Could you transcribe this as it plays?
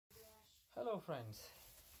Hello friends,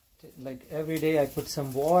 like every day I put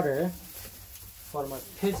some water for my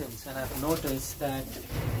pigeons, and I've noticed that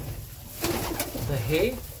the hay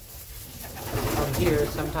from here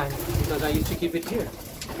sometimes, because I used to keep it here,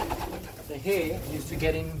 the hay used to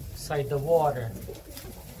get inside the water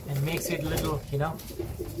and makes it a little,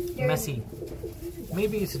 messy.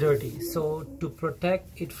 Maybe it's dirty. So to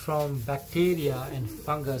protect it from bacteria and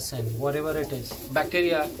fungus and whatever it is,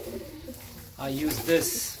 bacteria, I use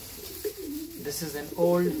this. This is an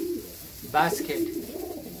old basket.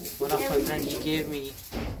 One of my friends, he gave me.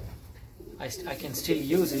 I can still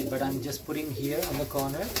use it, but I'm just putting here on the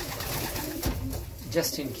corner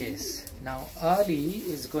just in case. Now Ali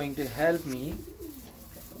is going to help me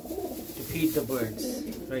to feed the birds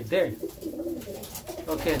right there.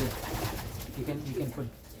 Okay, you can put.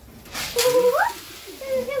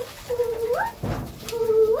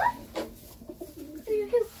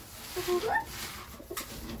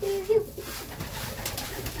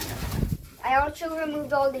 I also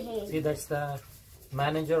removed all the hay. See, that's the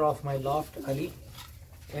manager of my loft, Ali.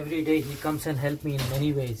 Every day he comes and helps me in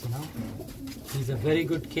many ways, He's a very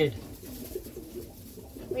good kid.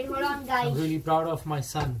 Wait, hold on, guys. I'm really proud of my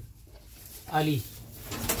son, Ali.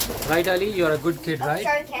 Right, Ali? You're a good kid, right?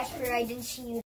 Sorry, Casper, I didn't see you.